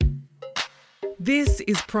This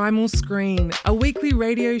is Primal Screen, a weekly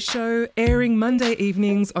radio show airing Monday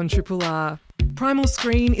evenings on Triple R. Primal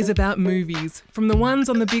Screen is about movies, from the ones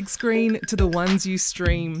on the big screen to the ones you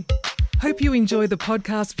stream. Hope you enjoy the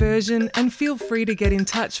podcast version and feel free to get in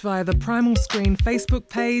touch via the Primal Screen Facebook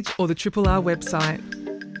page or the Triple R website.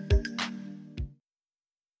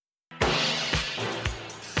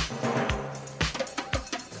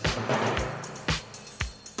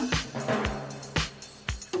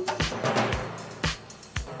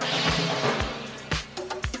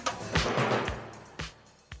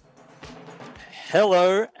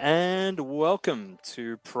 Hello and welcome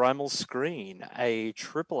to Primal Screen, a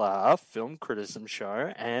Triple R film criticism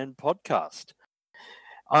show and podcast.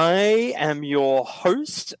 I am your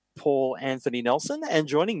host, Paul Anthony Nelson, and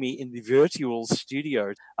joining me in the virtual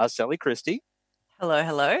studio are Sally Christie. Hello,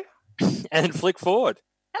 hello. And Flick Ford.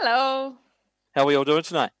 Hello. How are we all doing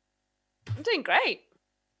tonight? I'm doing great.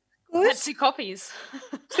 Good. Had 2 coffees.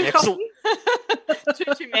 Excellent.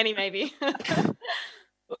 too many, maybe.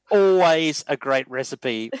 Always a great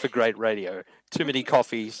recipe for great radio. Too many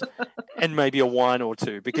coffees and maybe a wine or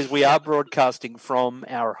two, because we are broadcasting from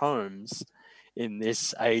our homes in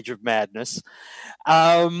this age of madness.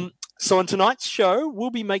 So on tonight's show, we'll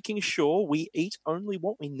be making sure we eat only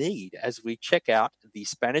what we need as we check out the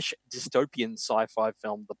Spanish dystopian sci-fi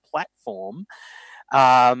film, The Platform.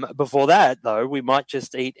 Before that, though, we might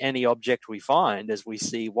just eat any object we find as we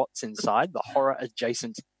see what's inside the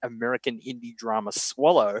horror-adjacent American indie drama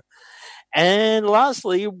Swallow. And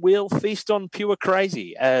lastly, we'll feast on pure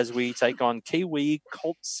crazy as we take on Kiwi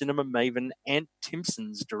cult cinema maven Ant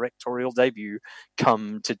Timpson's directorial debut,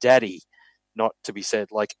 Come to Daddy. Not to be said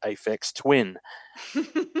like Aphex Twin.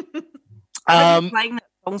 Playing that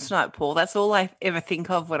song tonight, Paul. That's all I ever think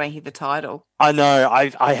of when I hear the title. I know.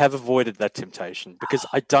 I have avoided that temptation because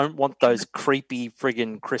I don't want those creepy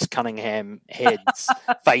friggin' Chris Cunningham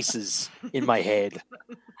faces in my head.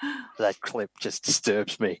 That clip just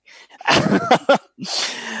disturbs me.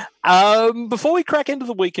 Before we crack into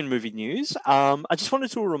the weekend movie news, I just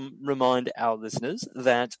wanted to remind our listeners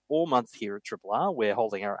that all month here at Triple R, we're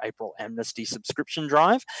holding our April Amnesty subscription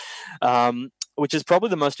drive, which is probably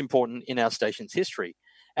the most important in our station's history.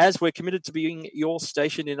 As we're committed to being your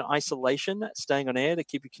station in isolation, staying on air to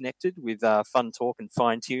keep you connected with fun talk and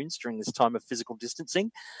fine tunes during this time of physical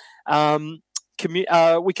distancing. We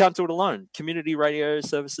can't do it alone. Community radio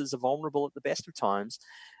services are vulnerable at the best of times.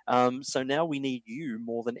 So now we need you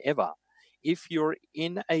more than ever. If you're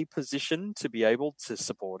in a position to be able to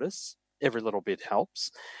support us, every little bit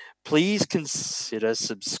helps. Please consider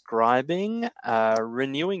subscribing,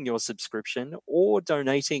 renewing your subscription, or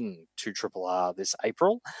donating to Triple R this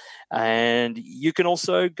April. And you can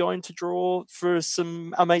also go into draw for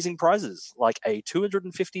some amazing prizes, like a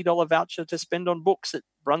 $250 voucher to spend on books at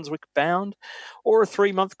Brunswick Bound, or a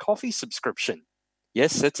 3-month coffee subscription.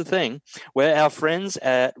 Yes, that's a thing, where our friends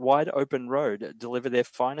at Wide Open Road deliver their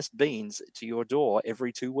finest beans to your door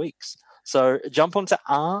every 2 weeks. So jump onto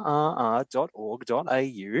rrr.org.au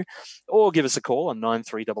or give us a call on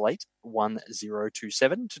 9388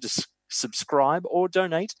 1027 to subscribe or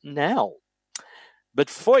donate now. But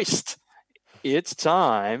first, it's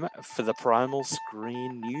time for the Primal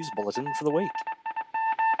Screen News Bulletin for the week.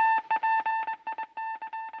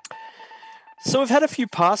 So we've had a few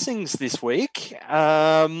passings this week,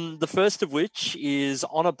 the first of which is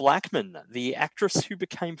Honor Blackman, the actress who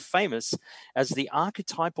became famous as the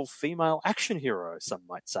archetypal female action hero, some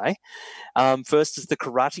might say. First as the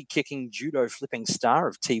karate-kicking, judo-flipping star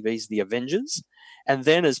of TV's The Avengers, and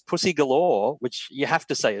then as Pussy Galore, which you have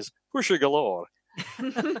to say is Pussy Galore,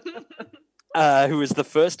 who was the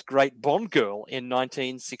first great Bond girl in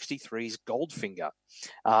 1963's Goldfinger.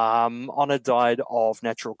 Honor died of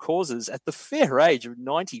natural causes at the fair age of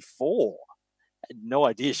 94. I had no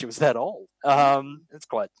idea she was that old. It's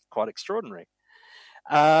quite extraordinary.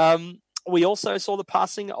 We also saw the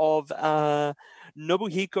passing of Nobuhiko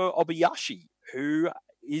Obayashi, who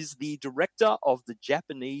is the director of the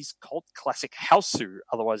Japanese cult classic Hausu,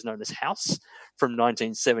 otherwise known as House, from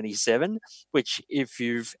 1977, which, if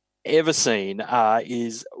you've ever seen,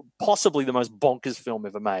 is possibly the most bonkers film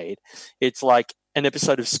ever made. It's like an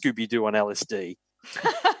episode of Scooby-Doo on LSD.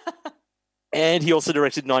 And he also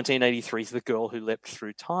directed 1983's The Girl Who Leapt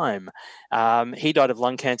Through Time. He died of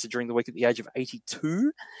lung cancer during the week at the age of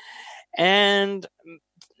 82. And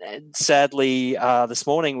sadly, this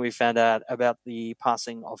morning we found out about the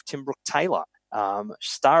passing of Tim Brooke Taylor,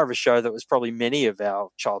 star of a show that was probably many of our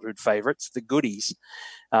childhood favourites, The Goodies.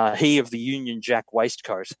 He of the Union Jack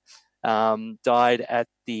waistcoat died at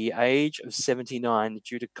the age of 79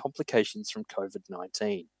 due to complications from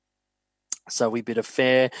COVID-19. So we bid a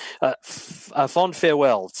fond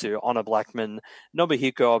farewell to Honor Blackman,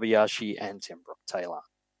 Nobuhiko Obayashi, and Tim Brooke Taylor.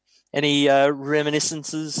 Any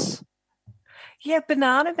reminiscences? Yeah,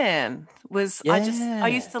 Banana Man was. I Yeah.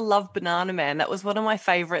 used to love Banana Man. That was one of my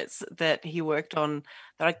favorites that he worked on.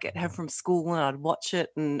 That I'd get home from school and I'd watch it,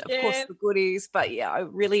 and of course Yeah. The Goodies. But yeah, I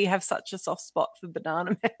really have such a soft spot for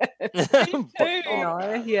Banana Man. too.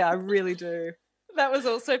 Yeah, I really do. That was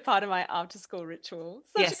also part of my after-school ritual.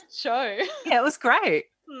 Such Yes. a good show. Yeah, it was great.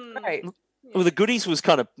 Hmm. Great. Well, the Goodies was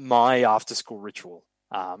kind of my after-school ritual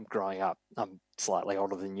growing up. I'm slightly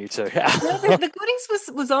older than you two. No, the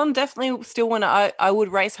Goodies was on definitely still when I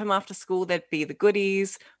would race home after school. There'd be the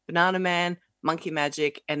Goodies, Banana Man, Monkey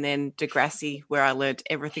Magic, and then Degrassi, where I learned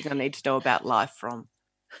everything I need to know about life from.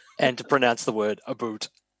 And to pronounce the word aboot.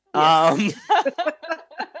 Yes.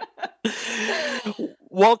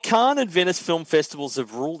 While Cannes and Venice film festivals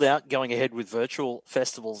have ruled out going ahead with virtual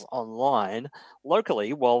festivals online,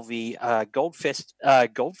 locally, while the Gold Coast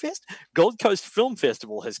Film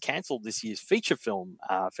Festival has cancelled this year's feature film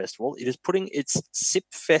festival, it is putting its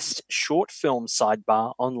SIPFest short film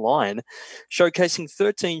sidebar online, showcasing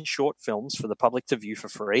 13 short films for the public to view for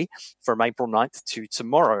free from April 9th to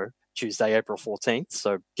tomorrow, Tuesday, April 14th.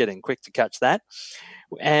 So get in quick to catch that.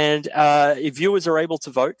 And viewers are able to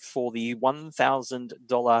vote for the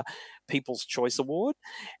 $1,000 People's Choice Award.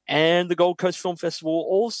 And the Gold Coast Film Festival will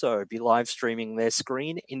also be live streaming their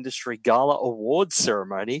Screen Industry Gala Awards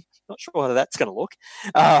ceremony. Not sure how that's going to look.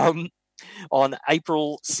 On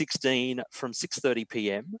April 16 from 6:30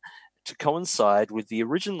 p.m. to coincide with the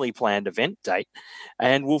originally planned event date,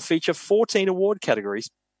 and will feature 14 award categories,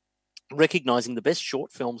 recognising the best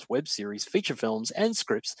short films, web series, feature films, and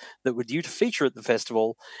scripts that were due to feature at the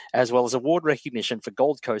festival, as well as award recognition for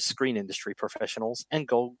Gold Coast screen industry professionals and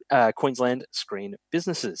Queensland screen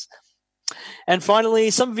businesses. And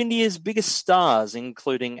finally, some of India's biggest stars,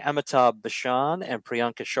 including Amitabh Bachchan and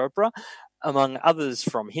Priyanka Chopra, among others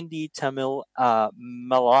from Hindi, Tamil,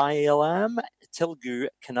 Malayalam, Telugu,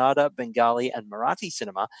 Kannada, Bengali, and Marathi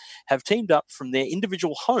cinema, have teamed up from their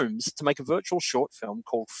individual homes to make a virtual short film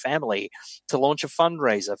called Family to launch a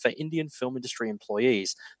fundraiser for Indian film industry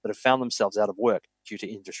employees that have found themselves out of work due to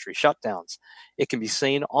industry shutdowns. It can be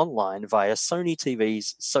seen online via Sony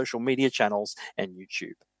TV's social media channels and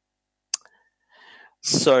YouTube.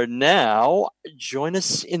 So now, join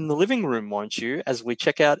us in the living room, won't you, as we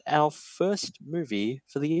check out our first movie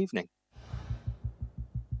for the evening.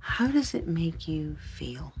 How does it make you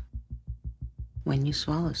feel when you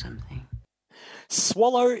swallow something?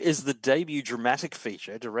 Swallow is the debut dramatic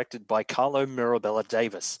feature directed by Carlo Mirabella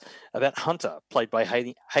Davis about Hunter, played by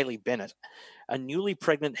Hayley Bennett, a newly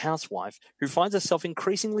pregnant housewife who finds herself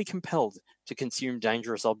increasingly compelled to consume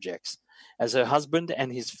dangerous objects. As her husband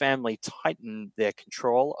and his family tighten their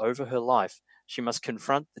control over her life, she must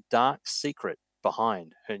confront the dark secret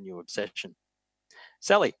behind her new obsession.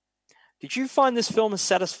 Sally, did you find this film a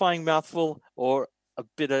satisfying mouthful or a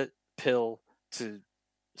bitter pill to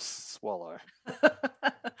swallow?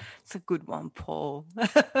 It's a good one, Paul.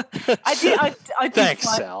 I did.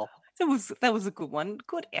 Thanks, Sal. That was a good one.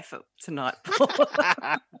 Good effort tonight, Paul.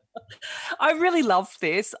 I really loved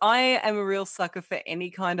this. I am a real sucker for any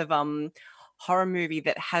kind of horror movie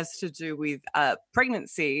that has to do with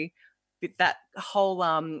pregnancy, with that whole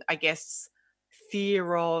I guess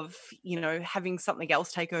fear of, having something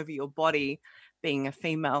else take over your body, being a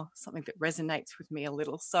female, something that resonates with me a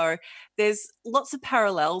little. So there's lots of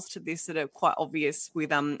parallels to this that are quite obvious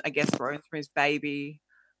with I guess Rosemary's Baby,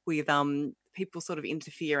 with people sort of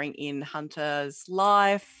interfering in Hunter's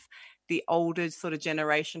life, the older sort of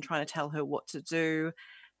generation trying to tell her what to do,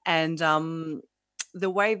 and the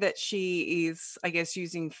way that she is, I guess,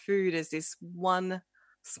 using food as this one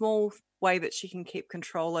small way that she can keep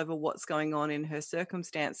control over what's going on in her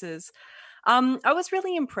circumstances. I was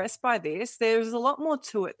really impressed by this. There's a lot more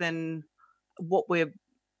to it than what we're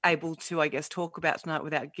able to, I guess, talk about tonight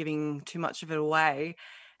without giving too much of it away.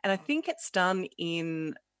 And I think it's done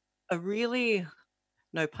in a really,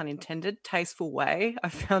 no pun intended, tasteful way. I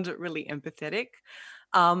found it really empathetic.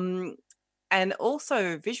 And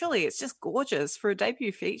also visually, it's just gorgeous for a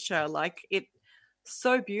debut feature. Like, it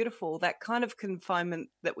so beautiful, that kind of confinement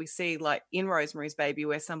that we see like in Rosemary's Baby,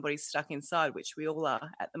 where somebody's stuck inside, which we all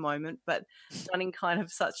are at the moment, but done in kind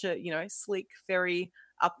of such a, sleek, very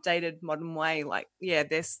updated modern way. Like, yeah,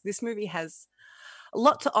 this movie has a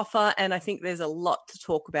lot to offer, and I think there's a lot to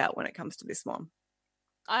talk about when it comes to this one.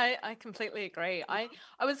 I completely agree. I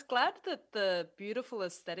was glad that the beautiful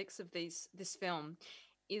aesthetics of this film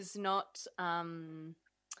is not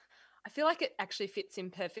I feel like it actually fits in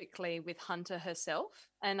perfectly with Hunter herself.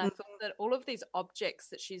 And I thought that all of these objects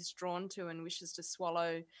that she's drawn to and wishes to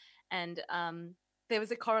swallow, and there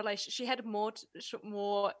was a correlation. She had more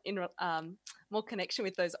connection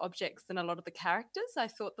with those objects than a lot of the characters. I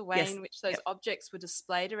thought the way in which those objects were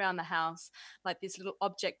displayed around the house, like this little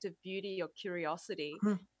object of beauty or curiosity.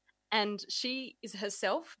 And she is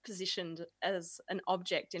herself positioned as an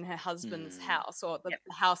object in her husband's house, or the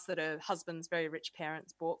house that her husband's very rich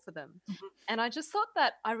parents bought for them. And I just thought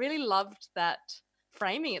that I really loved that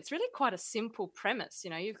framing. It's really quite a simple premise.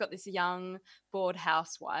 You know, you've got this young, bored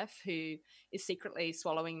housewife who is secretly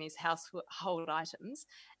swallowing these household items.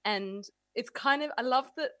 And it's kind of, I love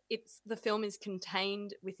that the film is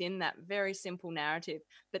contained within that very simple narrative,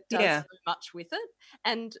 but does so much with it.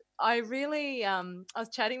 And I really, I was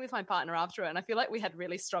chatting with my partner after it, and I feel like we had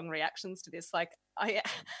really strong reactions to this. Like, I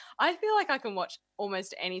feel like I can watch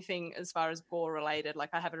almost anything as far as gore related.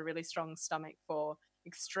 Like, I have a really strong stomach for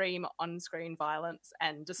extreme on-screen violence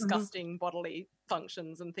and disgusting bodily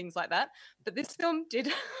functions and things like that, but this film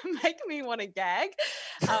did make me want to gag.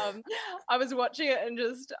 I was watching it and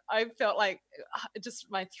I felt like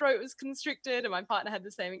my throat was constricted, and my partner had the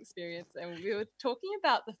same experience. And we were talking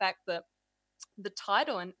about the fact that the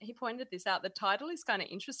title, and he pointed this out, the title is kind of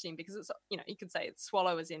interesting because it's, you know, you could say it's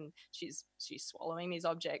swallow as in she's swallowing these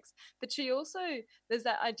objects, but she also, there's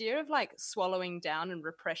that idea of like swallowing down and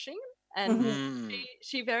repressing. And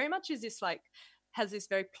she very much is this, like, has this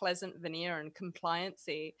very pleasant veneer and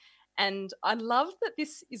compliancy. And I love that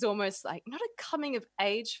this is almost like not a coming of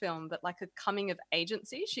age film, but like a coming of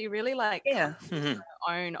agency. She really comes into her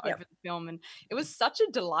own over the film. And it was such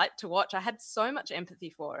a delight to watch. I had so much empathy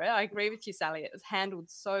for it. I agree with you, Sally. It was handled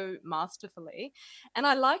so masterfully. And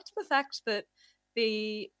I liked the fact that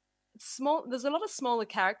there's a lot of smaller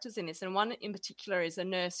characters in this, and one in particular is a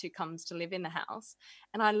nurse who comes to live in the house,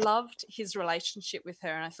 and I loved his relationship with her,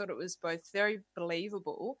 and I thought it was both very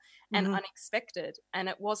believable and unexpected, and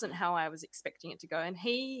it wasn't how I was expecting it to go. And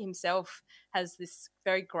he himself has this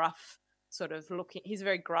very gruff he's a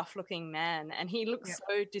very gruff looking man, and he looks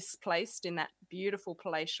so displaced in that beautiful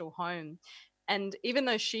palatial home. And even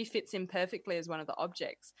though she fits in perfectly as one of the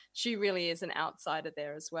objects, she really is an outsider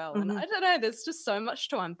there as well. And I don't know, there's just so much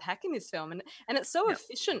to unpack in this film. And it's so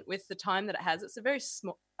efficient with the time that it has. It's a very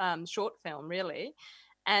short film, really.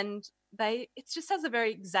 And it just has a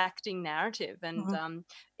very exacting narrative. And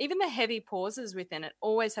even the heavy pauses within it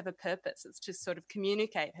always have a purpose. It's to sort of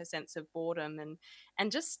communicate her sense of boredom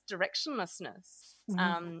and just directionlessness.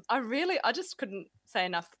 I just couldn't say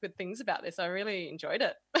enough good things about this. I really enjoyed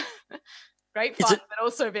it. Great fun, but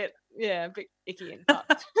also a bit icky in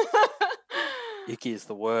parts. Icky is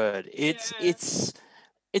the word. It's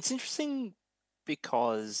interesting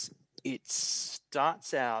because it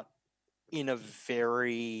starts out in a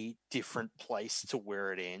very different place to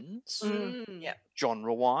where it ends,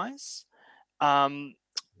 genre-wise.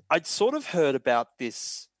 I'd sort of heard about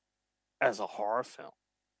this as a horror film,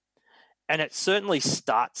 and it certainly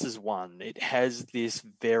starts as one. It has this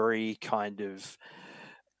very kind of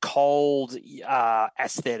cold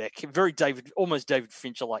aesthetic, very almost David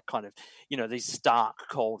Fincher like, kind of, you know, these stark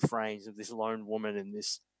cold frames of this lone woman in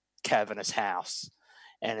this cavernous house,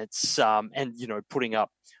 and it's and, you know, putting up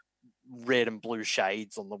red and blue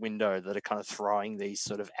shades on the window that are kind of throwing these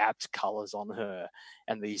sort of apt colors on her,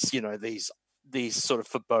 and these, you know, these sort of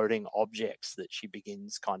foreboding objects that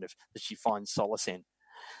she finds solace in.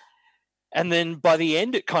 And then by the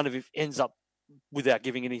end, it kind of ends up, without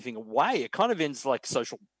giving anything away, it kind of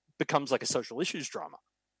becomes like a social issues drama,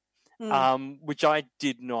 which I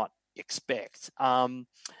did not expect. And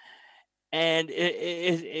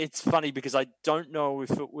it's funny because I don't know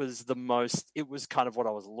if it was kind of what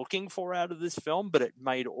I was looking for out of this film, but it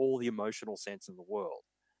made all the emotional sense in the world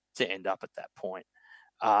to end up at that point.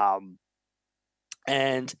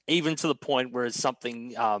 And even to the point where it's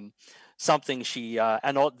something she,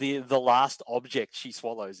 and the last object she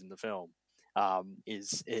swallows in the film,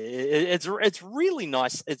 it's really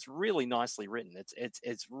nice. It's really nicely written.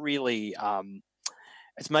 It's really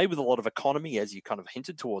it's made with a lot of economy, as you kind of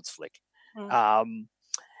hinted towards, Flick.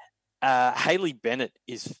 Haley Bennett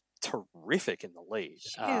is terrific in the lead.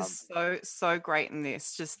 She is so great in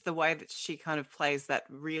this. Just the way that she kind of plays that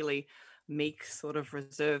really meek, sort of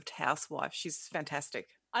reserved housewife. She's fantastic.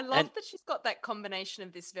 I love that she's got that combination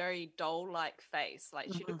of this very doll-like face.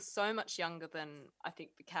 Like, she looks so much younger than I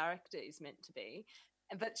think the character is meant to be.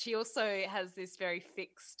 But she also has this very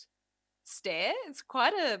fixed stare.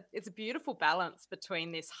 It's a beautiful balance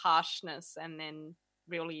between this harshness and then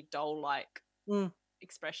really doll-like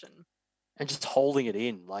expression. And just holding it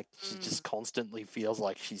in. Like, she just constantly feels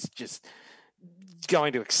like she's just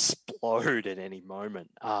going to explode at any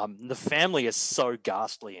moment. The family is so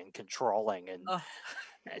ghastly and controlling, and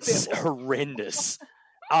it's horrendous.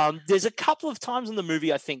 There's a couple of times in the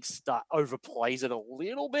movie I think overplays it a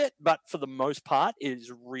little bit, but for the most part, it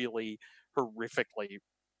is really horrifically,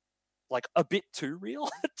 like, a bit too real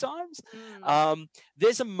at times.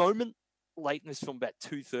 There's a moment late in this film, about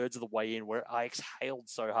 2/3 of the way in, where I exhaled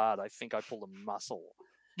so hard I think I pulled a muscle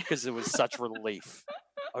because there was such relief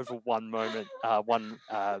over one moment,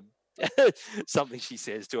 something she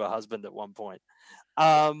says to her husband at one point.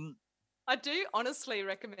 I do honestly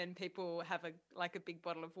recommend people have a big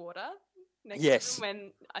bottle of water next Yes. to them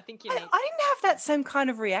when I think you need. I didn't have that same kind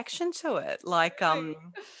of reaction to it. Like, yeah,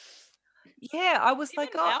 I was Even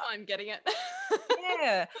like, now I'm getting it.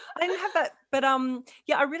 yeah, I didn't have that, but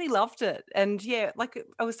yeah, I really loved it. And yeah, like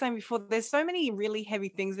I was saying before, there's so many really heavy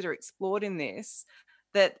things that are explored in this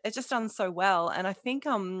that it's just done so well. And I think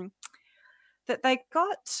that they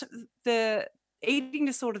got the eating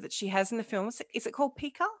disorder that she has in the film. Is it called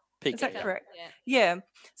pica? Is that correct? Yeah.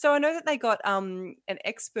 So I know that they got an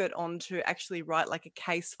expert on to actually write like a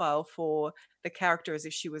case file for the character as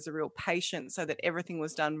if she was a real patient, so that everything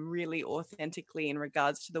was done really authentically in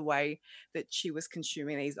regards to the way that she was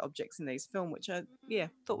consuming these objects in these film, which I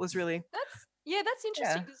thought was really that's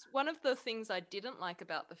interesting, because one of the things I didn't like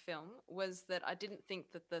about the film was that I didn't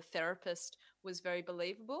think that the therapist was very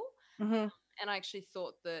believable, and I actually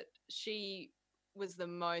thought that she was the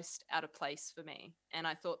most out of place for me, and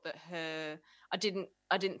I thought that I didn't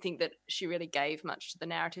think that she really gave much to the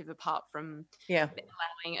narrative, apart from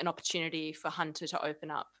allowing an opportunity for Hunter to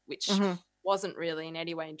open up, which wasn't really in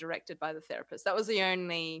any way directed by the therapist. That was the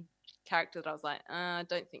only character that I was like, I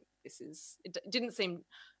don't think it didn't seem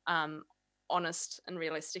honest and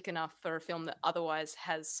realistic enough for a film that otherwise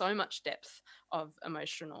has so much depth of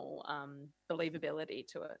emotional believability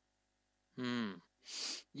to it.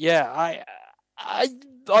 Yeah, I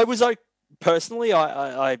was personally,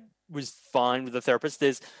 I was fine with the therapist.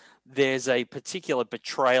 There's a particular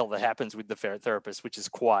betrayal that happens with the therapist, which is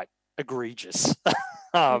quite egregious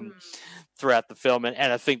throughout the film,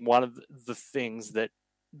 and I think one of the things that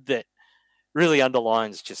really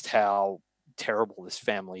underlines just how terrible this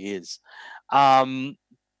family is.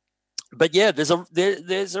 But yeah,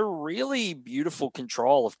 there's a really beautiful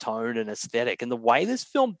control of tone and aesthetic, and the way this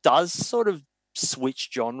film does sort of switch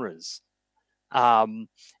genres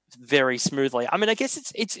very smoothly. I mean, I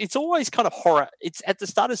guess it's always kind of horror. It's at the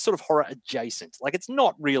start it's sort of horror adjacent. Like, it's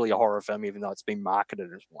not really a horror film, even though it's been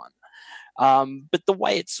marketed as one. But the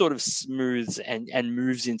way it sort of smooths and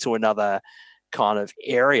moves into another kind of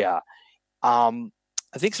area, I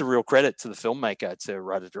think it's a real credit to the filmmaker, to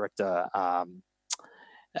writer-director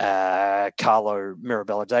Carlo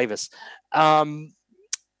Mirabella Davis.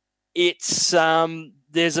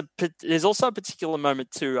 There's also a particular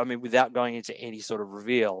moment too. I mean, without going into any sort of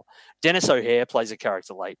reveal, Dennis O'Hare plays a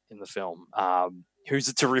character late in the film, who's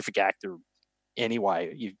a terrific actor.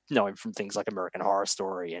 Anyway, you know him from things like American Horror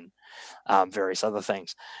Story and various other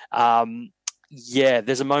things.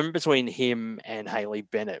 There's a moment between him and Haley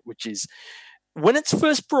Bennett, which is, when it's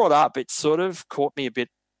first brought up, it sort of caught me a bit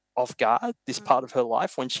off guard, this part of her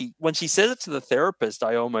life. When she says it to the therapist,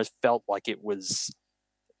 I almost felt like it was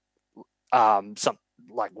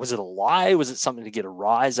was it a lie? Was it something to get a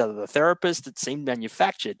rise out of the therapist? It seemed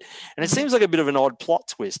manufactured, and it seems like a bit of an odd plot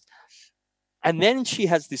twist. And then she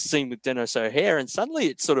has this scene with Dennis O'Hare, and suddenly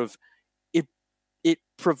it sort of it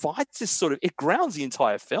provides this sort of, it grounds the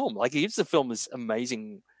entire film. Like, it gives the film this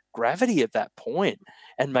amazing gravity at that point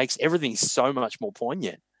and makes everything so much more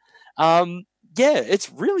poignant.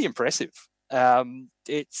 It's really impressive.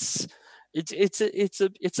 It's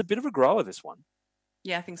a bit of a grower, this one.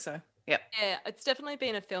 Yeah, I think so. Yep. Yeah, it's definitely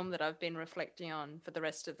been a film that I've been reflecting on for the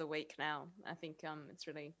rest of the week now. I think it's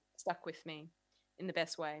really stuck with me in the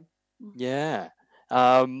best way. Yeah.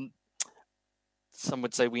 Some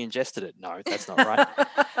would say we ingested it. No, that's not right.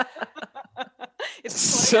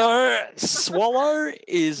 So, Swallow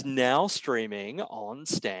is now streaming on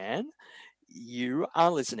Stan. You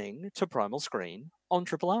are listening to Primal Screen on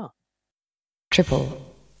Triple R.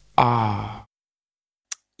 Triple R.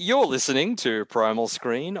 You're listening to Primal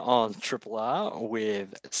Screen on Triple R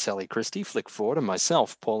with Sally Christie, Flick Ford, and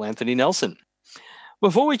myself, Paul Anthony Nelson.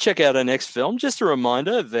 Before we check out our next film, just a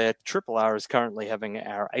reminder that Triple R is currently having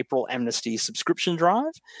our April Amnesty subscription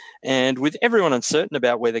drive. And with everyone uncertain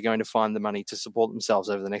about where they're going to find the money to support themselves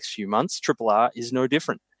over the next few months, Triple R is no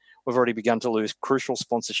different. We've already begun to lose crucial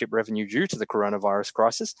sponsorship revenue due to the coronavirus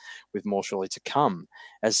crisis, with more surely to come.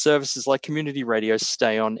 As services like community radio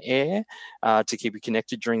stay on air to keep you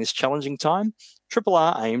connected during this challenging time, Triple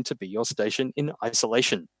R aim to be your station in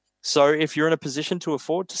isolation. So if you're in a position to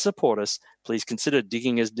afford to support us, please consider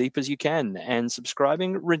digging as deep as you can and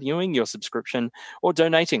subscribing, renewing your subscription, or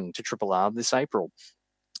donating to Triple R this April.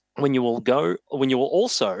 When you will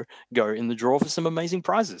also go in the draw for some amazing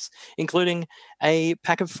prizes, including a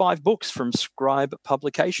pack of 5 books from Scribe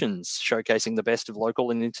Publications, showcasing the best of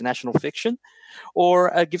local and international fiction, or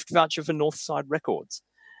a gift voucher for Northside Records.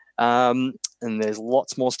 And there's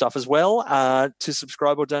lots more stuff as well. To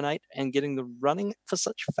subscribe or donate and getting the running for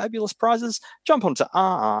such fabulous prizes, jump onto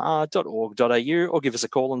rrr.org.au or give us a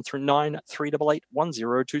call on 9388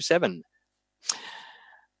 1027.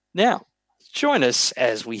 Now, join us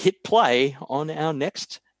as we hit play on our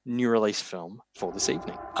next new release film for this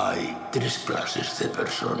evening. Hay 3 clases de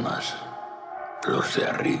personas. Los de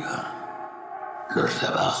arriba, los de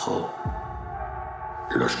abajo,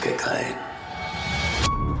 los que caen.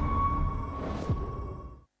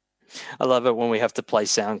 I love it when we have to play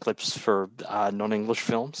sound clips for non-English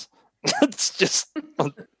films. It's just,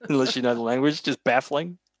 unless you know the language, just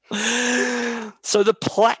baffling. So The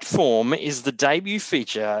Platform is the debut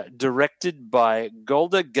feature directed by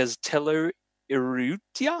Golda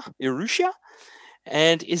Gaztelu-Urrutia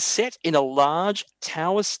and is set in a large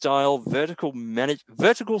tower-style vertical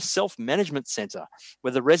self-management center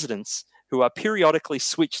where the residents, who are periodically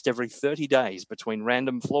switched every 30 days between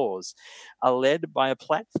random floors, are fed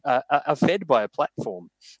by a platform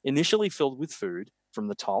initially filled with food from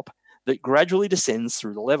the top that gradually descends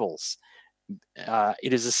through the levels.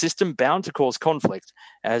 It is a system bound to cause conflict,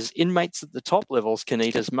 as inmates at the top levels can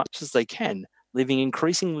eat as much as they can, leaving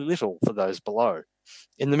increasingly little for those below.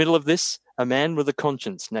 In the middle of this, a man with a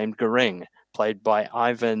conscience named Goreng, played by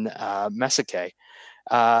Ivan Masake,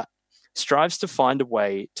 strives to find a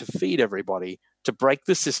way to feed everybody to break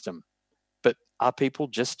the system. But are people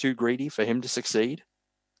just too greedy for him to succeed?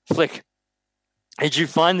 Flick, did you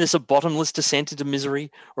find this a bottomless descent into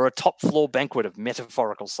misery or a top-floor banquet of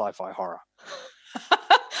metaphorical sci-fi horror?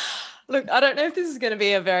 Look, I don't know if this is going to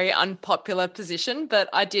be a very unpopular position, but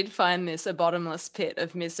I did find this a bottomless pit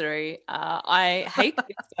of misery. I hate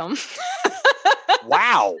this film.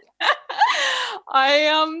 Wow.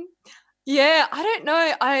 I don't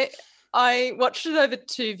know. I watched it over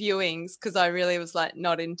 2 viewings because I really was like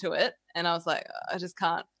not into it, and I was like, I just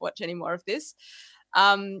can't watch any more of this.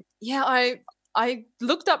 I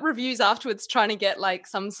looked up reviews afterwards trying to get like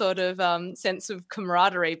some sort of sense of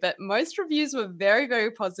camaraderie, but most reviews were very,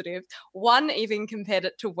 very positive. One even compared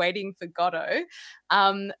it to Waiting for Godot.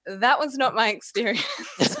 That was not my experience.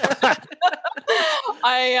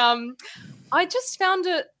 I just found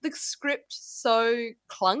the script so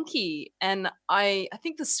clunky, and I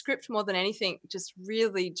think the script more than anything just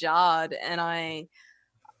really jarred, and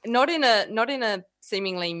not in a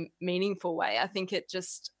seemingly meaningful way. I think it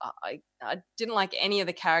just I didn't like any of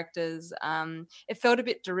the characters. It felt a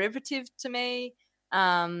bit derivative to me.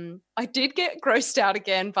 I did get grossed out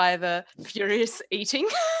again by the furious eating.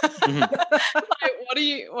 Mm-hmm. Like,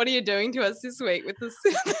 what are you doing to us this week with this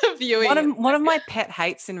viewing? One of my pet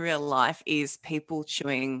hates in real life is people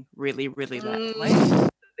chewing really, really loudly.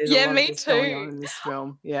 Yeah, me too. In this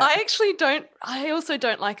film. Yeah. I also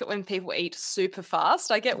don't like it when people eat super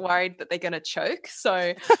fast. I get worried that they're going to choke.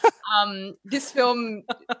 So this film,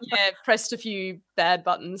 pressed a few bad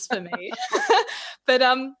buttons for me. But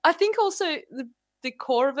I think also the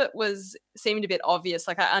core of it seemed a bit obvious.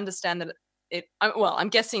 Like, I understand that I'm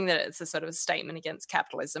guessing that it's a sort of a statement against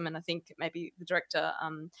capitalism, and I think maybe the director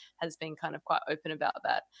has been kind of quite open about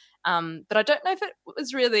that. But I don't know if it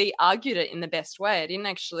was really argued it in the best way. I didn't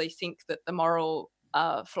actually think that the moral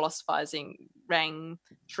philosophizing rang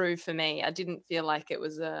true for me. I didn't feel like it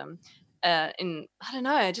was I don't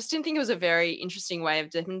know, I just didn't think it was a very interesting way of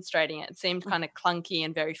demonstrating it. It seemed kind of clunky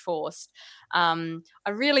and very forced. I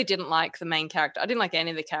really didn't like the main character. I didn't like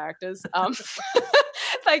any of the characters.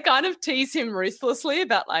 They kind of tease him ruthlessly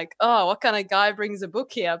about like, oh, what kind of guy brings a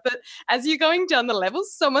book here? But as you're going down the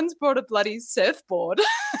levels, someone's brought a bloody surfboard.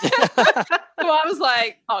 So I was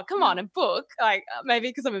like, oh, come on, a book. Like, maybe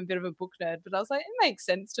because I'm a bit of a book nerd, but I was like, it makes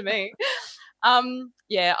sense to me. I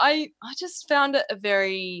just found it a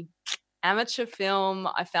very amateur film.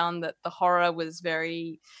 I found that the horror was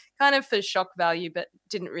very kind of for shock value, but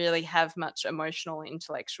didn't really have much emotional,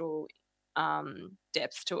 intellectual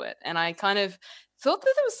depth to it. And I kind of thought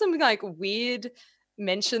that there was some like weird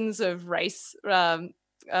mentions of race throughout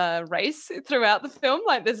the film.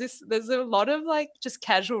 Like there's a lot of like just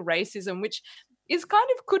casual racism, which is kind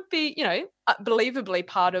of could be, believably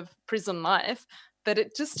part of prison life, but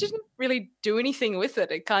it just didn't really do anything with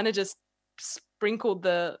it. It kind of just sprinkled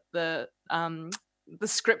the the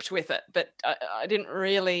script with it, but I didn't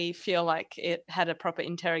really feel like it had a proper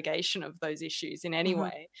interrogation of those issues in any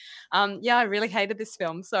way. Yeah, I really hated this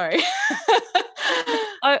film. Sorry.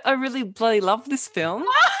 I really bloody love this film.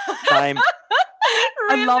 Same.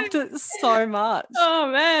 Really? I loved it so much.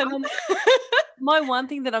 Oh, man. My one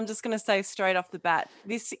thing that I'm just going to say straight off the bat,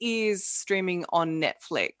 this is streaming on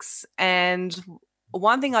Netflix. And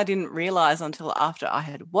one thing I didn't realize until after I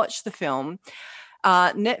had watched the film,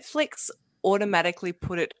 Netflix automatically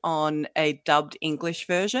put it on a dubbed English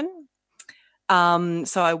version.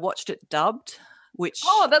 So I watched it dubbed, which...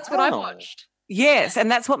 Oh, that's what I watched. Yes, and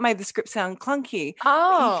that's what made the script sound clunky.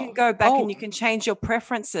 Oh. You can go back and you can change your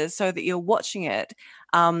preferences so that you're watching it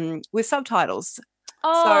with subtitles.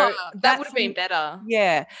 Oh, so that would have been better.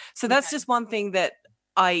 Yeah. So that's just one thing that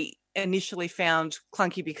I initially found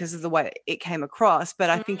clunky because of the way it came across, but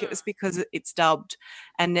I think it was because it's dubbed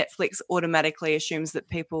and Netflix automatically assumes that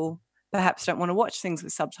people perhaps don't want to watch things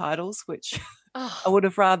with subtitles, which I would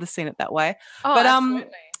have rather seen it that way. Oh, but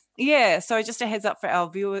absolutely. Yeah, so just a heads up for our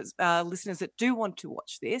viewers, listeners that do want to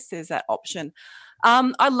watch this, there's that option.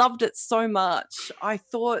 I loved it so much. I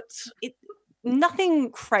thought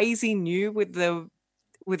nothing crazy new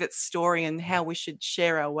with its story and how we should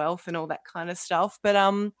share our wealth and all that kind of stuff. But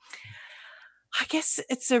I guess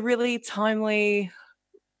it's a really timely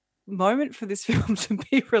moment for this film to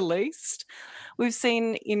be released. We've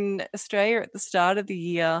seen in Australia at the start of the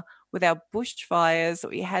year with our bushfires,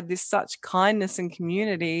 we had this such kindness and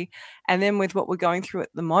community. And then with what we're going through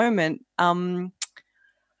at the moment,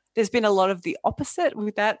 there's been a lot of the opposite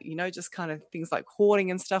with that, just kind of things like hoarding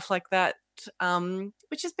and stuff like that,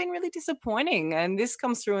 which has been really disappointing. And this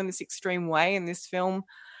comes through in this extreme way in this film.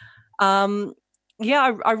 I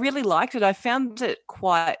really liked it. I found it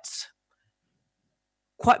quite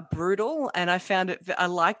brutal, and I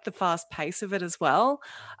liked the fast pace of it as well.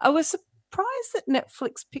 I was surprised that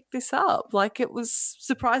Netflix picked this up. Like, it was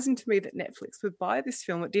surprising to me that Netflix would buy this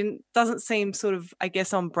film. It doesn't seem sort of, I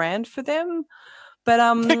guess, on brand for them. But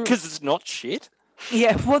because it's not shit.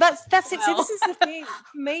 Yeah, well, that's it. So this is the thing.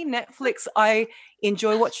 For me, Netflix, I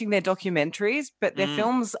enjoy watching their documentaries, but their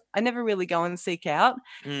films I never really go and seek out.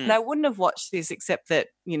 And I wouldn't have watched this except that,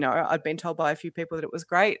 I'd been told by a few people that it was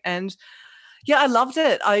great. And yeah, I loved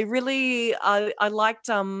it. I really, I liked,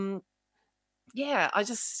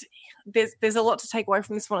 there's a lot to take away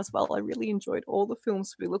from this one as well. I really enjoyed all the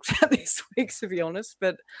films we looked at this week, to be honest.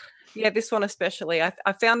 But yeah, this one especially, I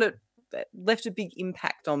found it left a big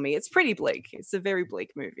impact on me. It's pretty bleak. It's a very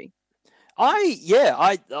bleak movie.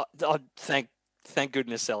 I thank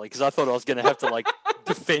goodness, Sally, because I thought I was going to have to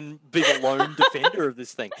be the lone defender of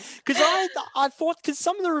this thing. Because I thought, because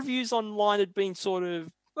some of the reviews online had been sort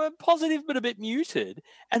of positive but a bit muted,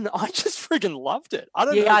 and I just friggin' loved it.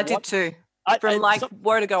 I did too.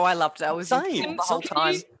 Word ago, I loved it. I was same the whole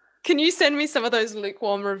time. Can you send me some of those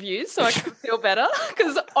lukewarm reviews so I can feel better?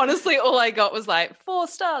 Because honestly, all I got was 4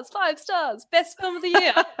 stars, 5 stars, best film of the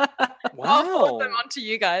year. Wow. I'll forward them on to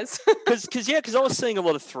you guys. Because I was seeing a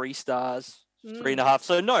lot of 3 stars, 3.5.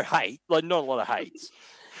 So no hate, not a lot of hates.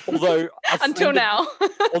 Although until now.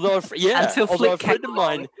 Although a friend of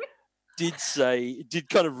mine did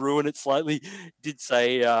kind of ruin it slightly. Did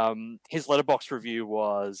say his Letterboxd review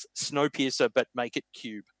was Snowpiercer, but make it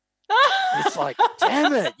cube. It's like,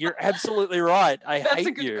 damn it, you're absolutely right. That's hate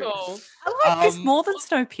a good you. call. I like this more than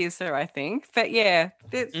Snowpiercer, I think. But yeah,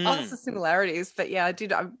 there's lots of similarities. But yeah,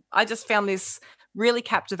 I just found this really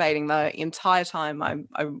captivating the entire time. I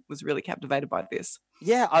was really captivated by this.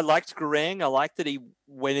 Yeah, I liked Garang. I liked that he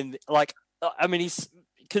went in. He's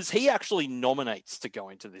because he actually nominates to go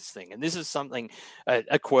into this thing, and this is something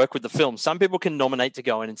a quirk with the film. Some people can nominate to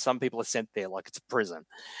go in, and some people are sent there like it's a prison.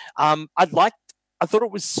 I thought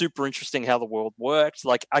it was super interesting how the world worked.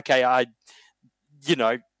 Like, okay,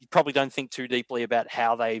 you probably don't think too deeply about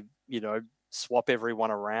how they, swap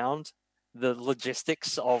everyone around, the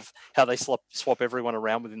logistics of how they swap everyone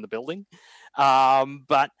around within the building.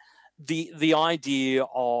 But the idea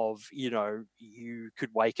of, you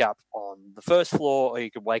could wake up on the first floor or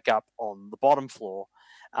you could wake up on the bottom floor.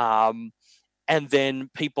 And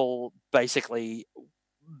then people basically,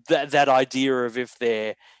 that idea of if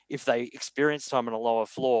they experience time on a lower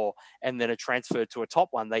floor and then are transferred to a top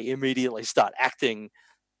one, they immediately start acting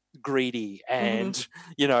greedy and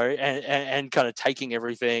and kind of taking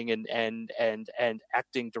everything and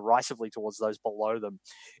acting derisively towards those below them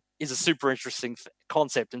is a super interesting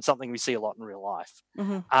concept and something we see a lot in real life.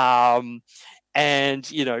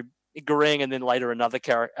 Garang, and then later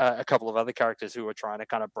a couple of other characters who are trying to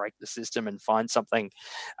kind of break the system and find something.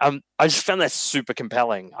 I just found that super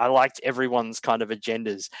compelling. I liked everyone's kind of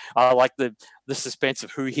agendas. I liked the suspense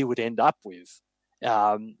of who he would end up with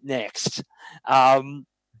next.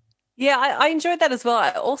 Yeah, I enjoyed that as well.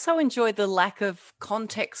 I also enjoyed the lack of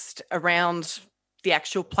context around the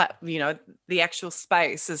actual the actual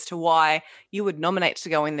space as to why you would nominate to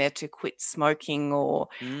go in there to quit smoking, or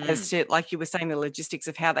as to, like you were saying, the logistics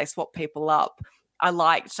of how they swap people up. I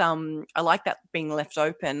liked that being left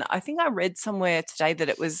open. I think I read somewhere today that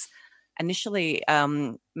it was initially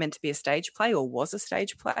meant to be a stage play, or was a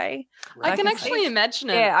stage play. I can actually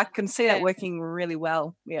imagine it. Yeah, I can see that working really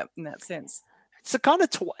well. Yeah, in that sense. It's a kind of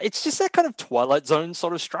it's just that kind of Twilight Zone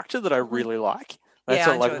sort of structure that I really like. That's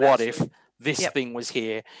sort of like, what if this thing was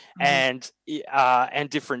here, and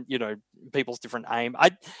different, people's different aim.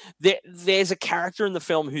 There's a character in the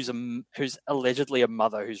film who's allegedly a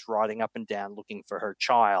mother who's riding up and down looking for her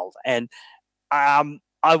child, and I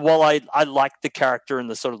like the character and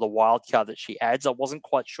the sort of the wild card that she adds. I wasn't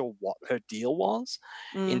quite sure what her deal was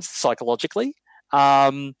psychologically.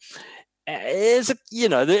 There's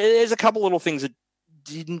a couple little things that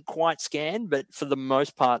didn't quite scan, but for the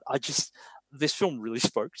most part, this film really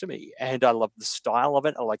spoke to me, and I love the style of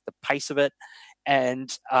it. I like the pace of it,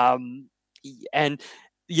 and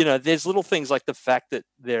there's little things like the fact that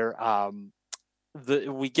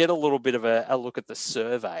we get a little bit of a look at the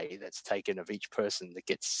survey that's taken of each person that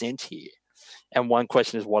gets sent here, and one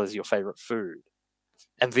question is, what is your favorite food?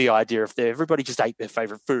 And the idea, if everybody just ate their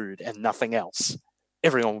favorite food and nothing else,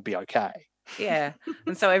 everyone would be okay. Yeah,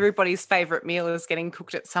 and so everybody's favorite meal is getting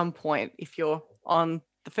cooked at some point. If you're on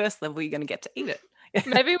the first level, you're going to get to eat it.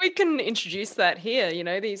 Maybe we can introduce that here,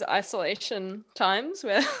 these isolation times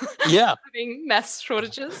where having mass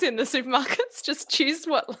shortages in the supermarkets. Just choose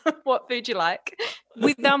what food you like.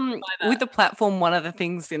 With the platform, one of the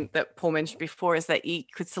things that Paul mentioned before is that you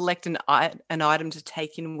could select an item to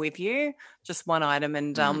take in with you, just one item.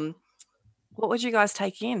 And what would you guys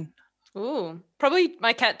take in? Ooh, probably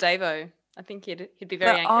my cat Davo. I think he'd be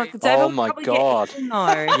very angry. Oh my God! No,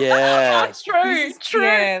 yeah, true.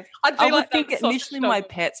 Yeah. I would think initially my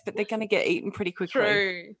pets, but they're going to get eaten pretty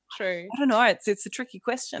quickly. True. I don't know. It's a tricky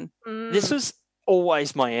question. This was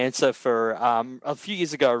always my answer for a few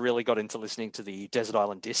years ago. I really got into listening to the Desert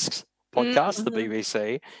Island Discs podcast, the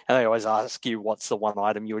BBC, and they always ask you what's the one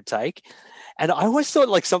item you would take. And I always thought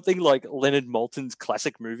like something like Leonard Maltin's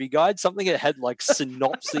classic movie guide, something that had like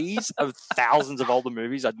synopses of thousands of older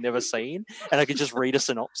movies I'd never seen, and I could just read a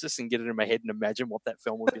synopsis and get it in my head and imagine what that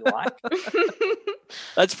film would be like.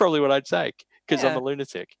 That's probably what I'd take, because I'm a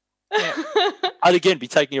lunatic. Yeah. I'd again be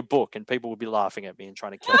taking a book and people would be laughing at me and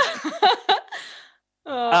trying to kill me.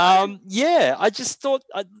 I just thought,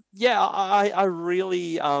 I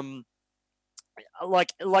really,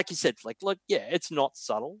 like you said, look, it's not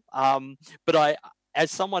subtle. But I, as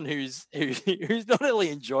someone who's not only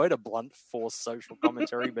enjoyed a blunt force social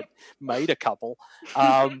commentary, but made a couple,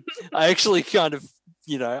 I actually kind of,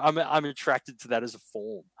 I'm attracted to that as a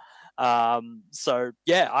form. So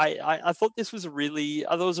yeah, I thought this was a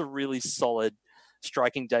really solid,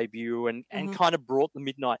 striking debut, and kind of brought the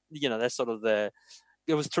midnight, that's sort of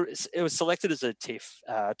it was selected as a TIFF,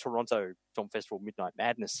 Toronto Film Festival Midnight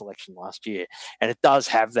Madness selection last year, and it does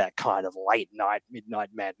have that kind of late night, midnight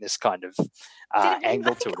madness kind of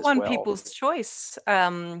angle to it as well. Won People's Choice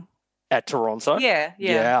at Toronto. Yeah.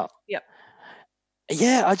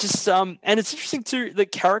 I just and it's interesting too. The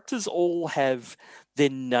characters all have their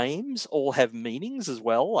names, all have meanings as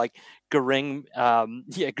well. Like Goreng,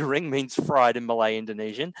 Goreng means fried in Malay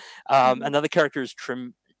Indonesian. Another character is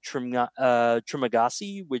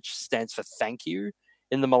Trimagasi, which stands for thank you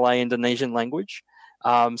in the Malay Indonesian language.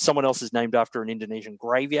 Someone else is named after an Indonesian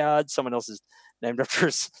graveyard. Someone else is named after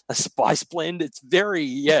a spice blend. It's very,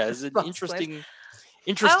 it's an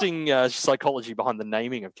interesting psychology behind the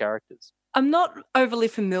naming of characters. I'm not overly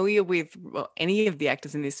familiar with any of the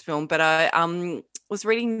actors in this film, but I was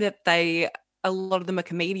reading that a lot of them are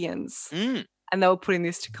comedians. And they were putting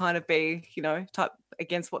this to kind of be, type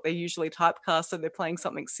against what they're usually typecast, so they're playing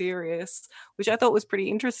something serious, which I thought was pretty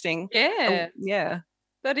interesting. Yeah.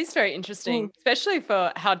 That is very interesting, especially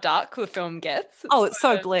for how dark the film gets. It's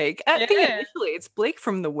so bleak. I think initially it's bleak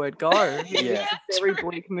from the word go. It's a very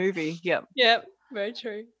bleak movie. Yep. Yep, very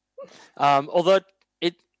true. Although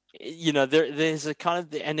there's a kind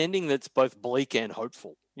of an ending that's both bleak and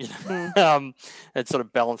hopeful. It sort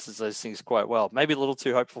of balances those things quite well. Maybe a little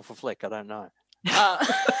too hopeful for Flick. I don't know.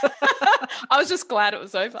 I was just glad it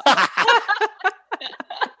was over.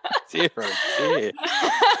 Dear.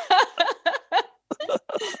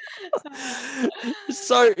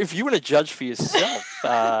 So, if you want to judge for yourself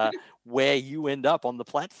where you end up on the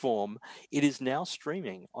platform, it is now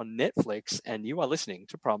streaming on Netflix, and you are listening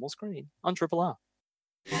to Primal Screen on Triple R.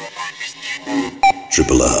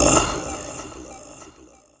 Triple R.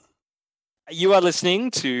 You are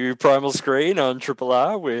listening to Primal Screen on Triple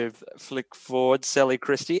R with Flick Ford, Sally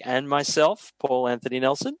Christie, and myself, Paul Anthony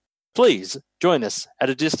Nelson. Please join us at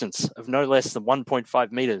a distance of no less than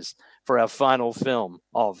 1.5 meters for our final film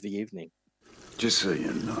of the evening. Just so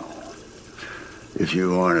you know, if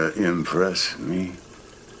you want to impress me,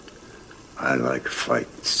 I like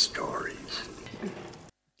fight stories.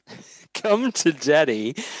 Come to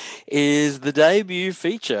Daddy is the debut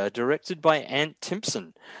feature directed by Ant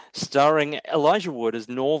Timpson, starring Elijah Wood as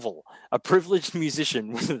Norval, a privileged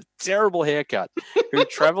musician with a terrible haircut who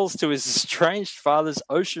travels to his estranged father's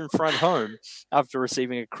oceanfront home after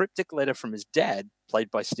receiving a cryptic letter from his dad,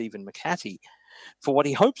 played by Stephen McHattie, for what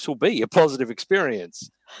he hopes will be a positive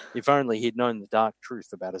experience. If only he'd known the dark truth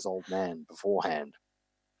about his old man beforehand.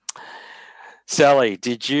 Sally,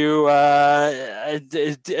 did you find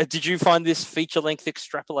this feature-length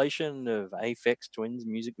extrapolation of Aphex Twins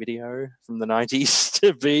music video from the 90s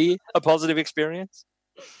to be a positive experience?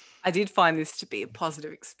 I did find this to be a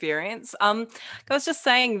positive experience. I was just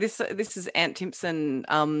saying this is Ant Timpson,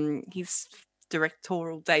 his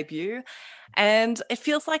directorial debut, and it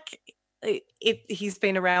feels like he's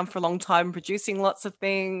been around for a long time, producing lots of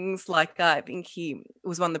things. Like I think he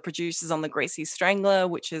was one of the producers on The Greasy Strangler,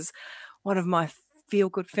 which is one of my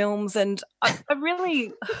feel-good films, and I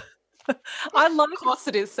really, I love. Of course,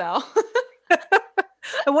 it is, Sal.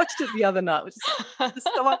 I watched it the other night, which is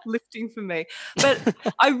so uplifting for me. But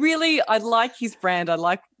I like his brand. I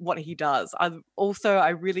like what he does. I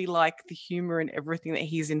really like the humor and everything that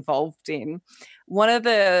he's involved in. One of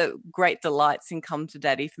the great delights in Come to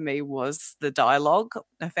Daddy for me was the dialogue.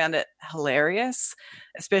 I found it hilarious,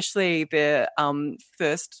 especially the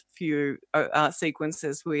first few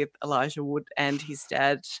sequences with Elijah Wood and his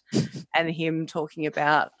dad, and him talking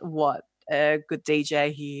about what a good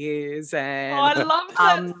DJ he is. And I love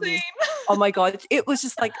that scene. Oh my God. It was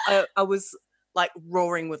just like, I was like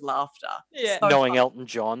roaring with laughter. Yeah. So Knowing fun. Elton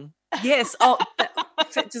John. Yes. Oh,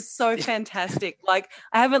 just so fantastic. Like,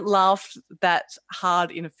 I haven't laughed that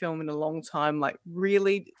hard in a film in a long time. Like,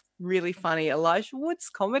 really, really funny. Elijah Wood's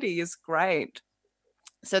comedy is great.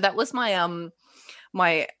 So that was my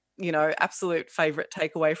my absolute favorite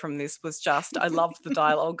takeaway from this was just I loved the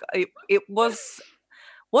dialogue. It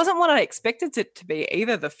wasn't what I expected it to be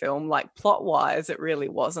either, the film. Like, plot-wise, it really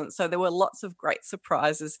wasn't. So there were lots of great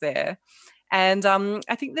surprises there. And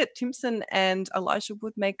I think that Timpson and Elijah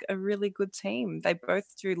Wood make a really good team. They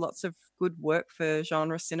both do lots of good work for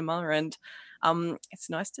genre cinema, and it's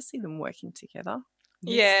nice to see them working together.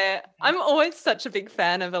 Yeah, I'm always such a big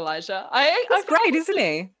fan of Elijah. He's great, isn't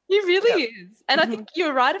he? He really is. And I think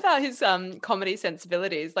you're right about his comedy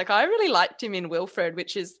sensibilities. Like, I really liked him in Wilfred,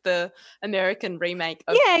 which is the American remake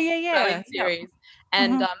of the series.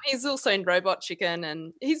 And he's also in Robot Chicken,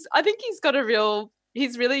 and I think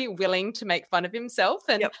he's really willing to make fun of himself.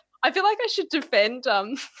 And I feel like I should defend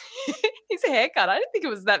his haircut. I didn't think it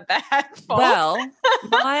was that bad. Well,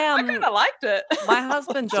 I kind of liked it. My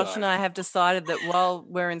husband Josh and I have decided that while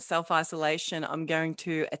we're in self-isolation, I'm going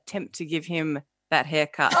to attempt to give him that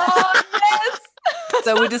haircut. Oh, yes.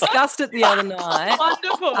 So we discussed it the other night.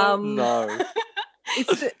 Wonderful. No.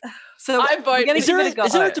 So I vote. Is there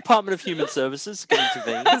a Department of Human Services going to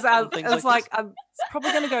intervene? Because I was like, I'm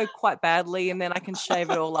probably going to go quite badly, and then I can shave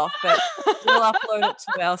it all off. But we'll upload it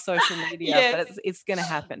to our social media. Yes. But it's going to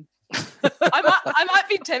happen. I might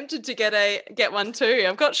be tempted to get one too.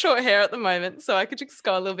 I've got short hair at the moment, so I could just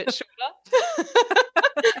go a little bit shorter.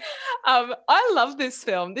 I love this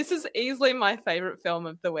film. This is easily my favorite film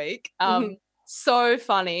of the week. So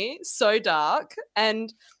funny, so dark,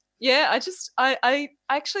 and yeah, I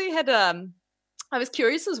actually had I was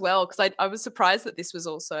curious as well, because I was surprised that this was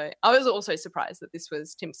also surprised that this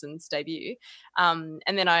was Timpson's debut. And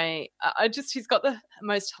then he's got the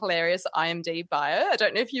most hilarious IMDb bio. I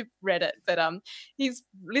don't know if you've read it, but he's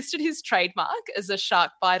listed his trademark as a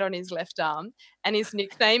shark bite on his left arm, and his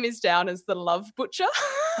nickname is down as the Love Butcher.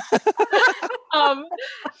 I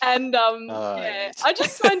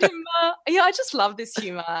just find him I just love this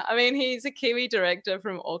humor. I mean, he's a Kiwi director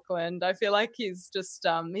from Auckland. I feel like he's just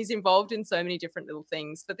he's involved in so many different little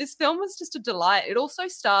things, but this film was just a delight. It also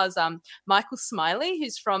stars Michael Smiley,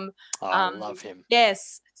 who's from I love him.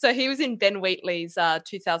 Yes, so he was in Ben Wheatley's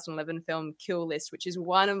 2011 film Kill List, which is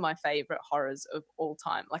one of my favorite horrors of all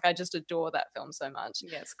time. Like, I just adore that film so much.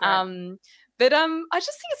 Yeah, it's great. But I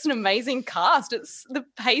just think it's an amazing cast. The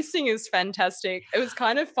pacing is fantastic. It was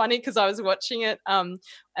kind of funny because I was watching it and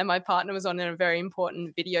my partner was on a very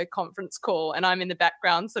important video conference call, and I'm in the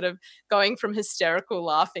background sort of going from hysterical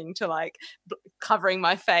laughing to like covering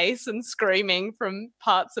my face and screaming from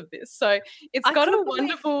parts of this. So it's got a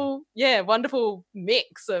wonderful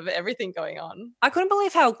mix of everything going on. I couldn't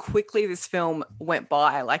believe how quickly this film went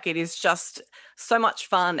by. Like, it is just so much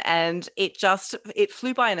fun, and it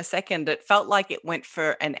flew by in a second. It felt like it went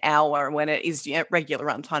for an hour when it is regular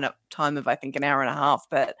runtime of I think an hour and a half.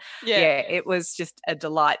 But yeah, it was just a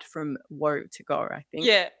delight from woe to go, I think.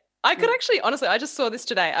 Yeah. I could actually, honestly, I just saw this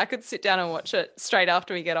today. I could sit down and watch it straight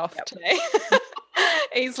after we get off today.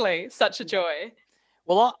 Easily. Such a joy.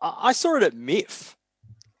 Well, I saw it at MIF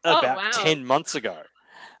about 10 months ago.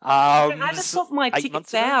 I just got my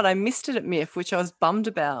tickets out. I missed it at MIF, which I was bummed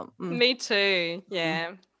about. Me too.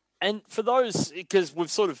 Yeah. And for those, because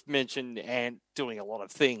we've sort of mentioned Ant doing a lot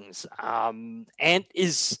of things, Ant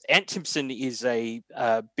Timpson is a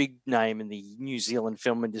big name in the New Zealand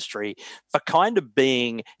film industry for kind of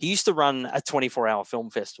being, he used to run a 24-hour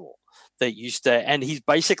film festival and he's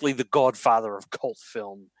basically the godfather of cult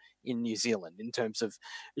film in New Zealand in terms of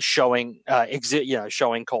showing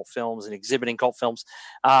showing cult films and exhibiting cult films.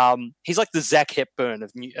 He's like the Zac Hepburn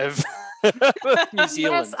of New Zealand.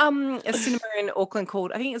 Yes, a cinema in Auckland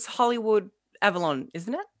called, I think it's Hollywood Avalon,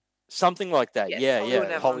 isn't it? Something like that. Yes,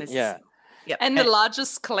 yeah. And the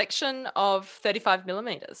largest collection of 35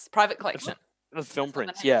 millimeters, private collection. The film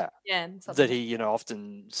prints, that he,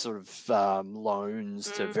 often sort of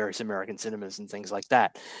loans to various American cinemas and things like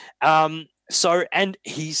that. And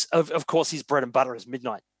he's, of course, his bread and butter is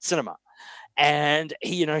midnight cinema. And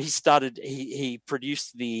he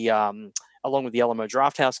produced the, along with the Alamo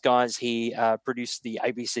Drafthouse guys, he produced the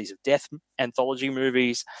ABCs of Death anthology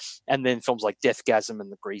movies, and then films like Deathgasm and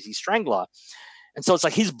The Greasy Strangler. And so it's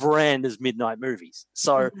like his brand is midnight movies.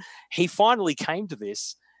 So he finally came to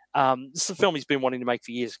this. This is a film he's been wanting to make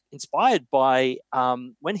for years, inspired by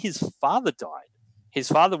when his father died. His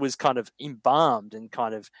father was kind of embalmed and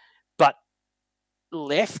but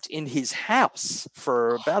left in his house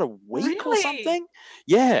for about a week or something.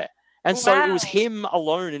 Yeah. And so it was him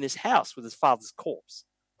alone in his house with his father's corpse.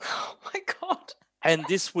 Oh my God. And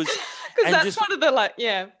this was... Because that's one of the, I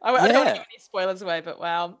don't want to give any spoilers away, but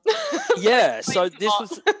wow. Yeah, so this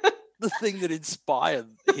was the thing that inspired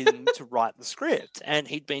him to write the script. And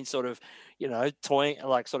he'd been sort of, toying,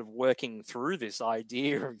 sort of working through this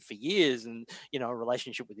idea for years, and, a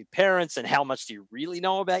relationship with your parents and how much do you really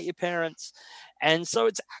know about your parents. And so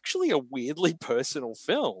it's actually a weirdly personal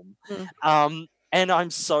film. And I'm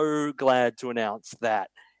so glad to announce that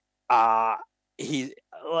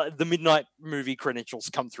the Midnight movie credentials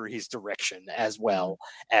come through his direction as well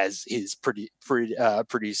as his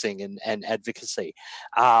producing and advocacy.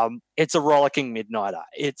 It's a rollicking midnighter.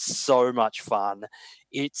 It's so much fun.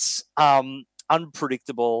 It's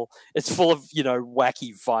unpredictable. It's full of,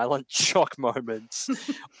 wacky, violent shock moments,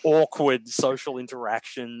 awkward social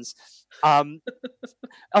interactions.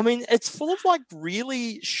 It's full of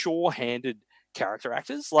really sure-handed character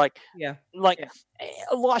actors.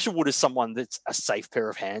 Elijah Wood is someone that's a safe pair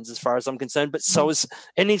of hands as far as I'm concerned, but so is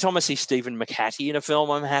anytime I see Stephen McHattie in a film,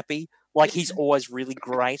 I'm happy. He's always really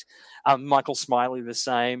great. Michael Smiley the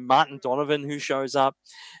same. Martin Donovan, who shows up.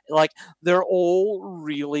 They're all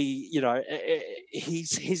really,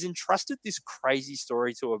 he's entrusted this crazy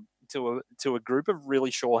story to a group of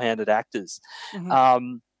really sure-handed actors.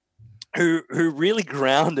 Who really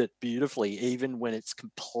ground it beautifully, even when it's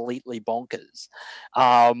completely bonkers.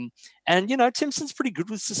 And, Timpson's pretty good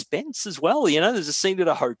with suspense as well. There's a scene at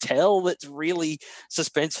a hotel that's really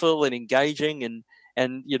suspenseful and engaging, and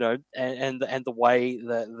the way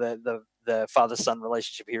the father-son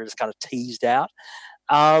relationship here is kind of teased out.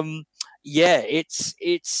 And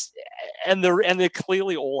they're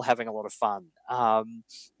clearly all having a lot of fun.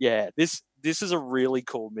 This is a really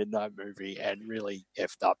cool midnight movie and really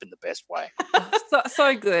effed up in the best way.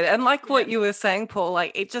 So good. And what you were saying, Paul,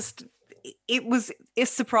 it's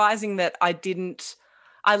surprising that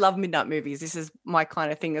I love midnight movies. This is my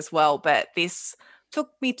kind of thing as well. But this took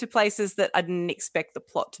me to places that I didn't expect the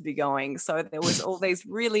plot to be going. So there was all these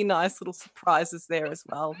really nice little surprises there as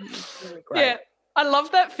well. It was really great. Yeah. I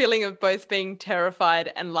love that feeling of both being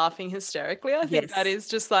terrified and laughing hysterically. I think that is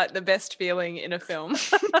just the best feeling in a film.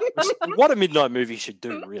 What a midnight movie should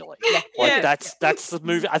do, really. That's the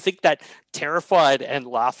movie. I think that terrified and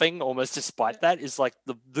laughing, almost despite that, is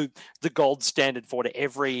the gold standard for what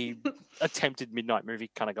every attempted midnight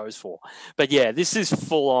movie kind of goes for. But this is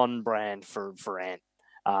full on brand for Ant,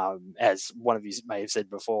 as one of you may have said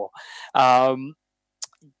before.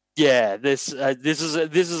 This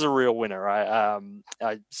is a real winner. I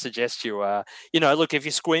suggest you, look, if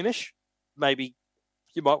you're squeamish, maybe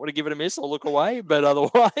you might want to give it a miss or look away. But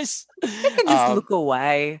otherwise, you can just look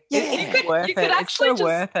away. It's worth it. It's so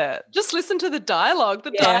worth it. Just listen to the dialogue.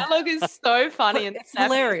 The dialogue is so funny and it's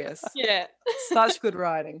hilarious. Yeah, such good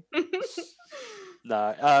writing.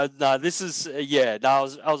 No. This is I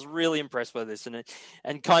was really impressed by this,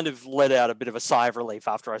 and kind of let out a bit of a sigh of relief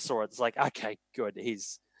after I saw it. It's like, okay, good.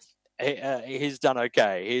 He's done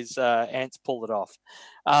okay. His Ants pulled it off.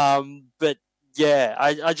 But yeah,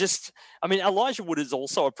 I mean, Elijah Wood is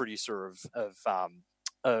also a producer of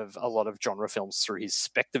a lot of genre films through his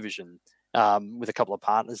Spectavision, with a couple of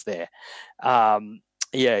partners there.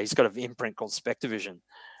 He's got an imprint called Spectavision.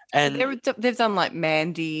 And they've done like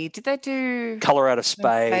Mandy. Did they do Color Out of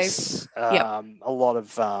Space? A lot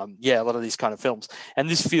of these kind of films. And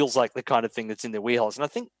this feels like the kind of thing that's in their wheelhouse. And I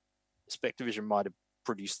think Spectavision might have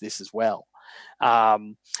produced this as well.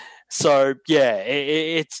 It's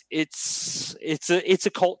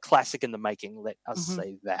a cult classic in the making. Let us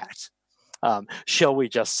say that. Shall we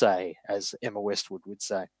just say, as Emma Westwood would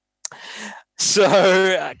say.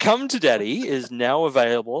 So, Come to Daddy is now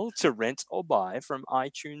available to rent or buy from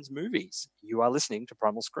iTunes Movies. You are listening to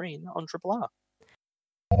Primal Screen on Triple R.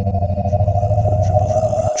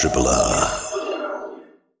 Triple R.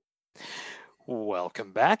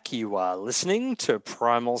 Welcome back. You are listening to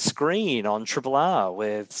Primal Screen on Triple R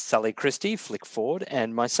with Sally Christie, Flick Ford,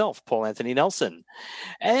 and myself, Paul Anthony Nelson.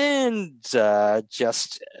 And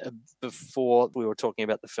just before we were talking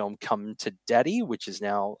about the film Come to Daddy, which is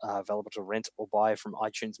now available to rent or buy from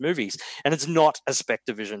iTunes Movies. And it's not a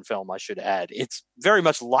Spectavision film, I should add. It's very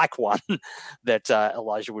much like one that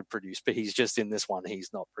Elijah would produce, but he's just in this one.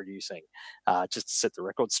 He's not producing, just to set the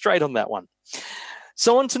record straight on that one.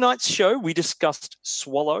 So on tonight's show, we discussed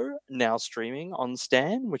Swallow, now streaming on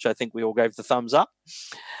Stan, which I think we all gave the thumbs up.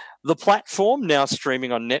 The Platform, now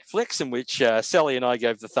streaming on Netflix, in which Sally and I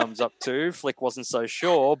gave the thumbs up to. Flick wasn't so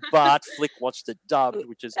sure, but Flick watched it dubbed,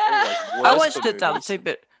 which is always worse. I watched it dubbed too,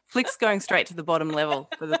 but Flick's going straight to the bottom level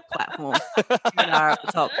for The Platform. You are at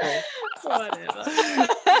the top, Paul. Whatever.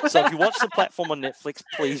 So if you watch The Platform on Netflix,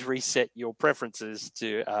 please reset your preferences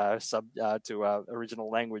to original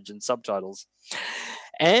language and subtitles.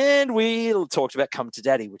 And we talked about Come to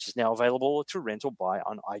Daddy, which is now available to rent or buy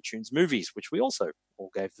on iTunes Movies, which we also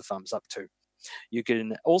all gave the thumbs up to. You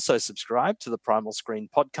can also subscribe to the Primal Screen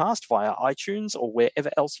podcast via iTunes or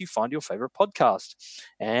wherever else you find your favorite podcast.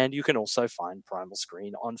 And you can also find Primal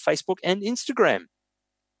Screen on Facebook and Instagram.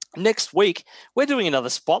 Next week, we're doing another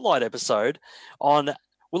Spotlight episode on...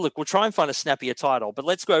 Well, look, we'll try and find a snappier title, but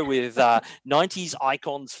let's go with 90s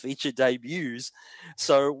Icons feature debuts.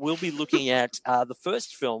 So we'll be looking at the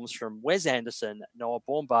first films from Wes Anderson, Noah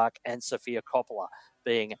Baumbach, and Sofia Coppola,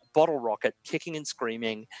 being Bottle Rocket, Kicking and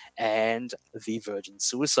Screaming, and The Virgin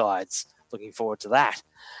Suicides. Looking forward to that.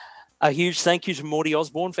 A huge thank you to Morty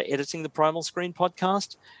Osborne for editing the Primal Screen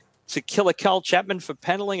podcast, to Killer Carl Chapman for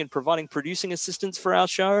paneling and providing producing assistance for our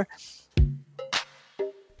show.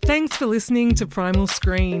 Thanks for listening to Primal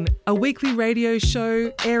Screen, a weekly radio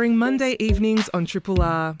show airing Monday evenings on Triple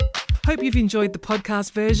R. Hope you've enjoyed the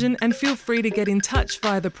podcast version and feel free to get in touch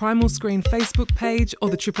via the Primal Screen Facebook page or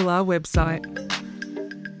the Triple R website.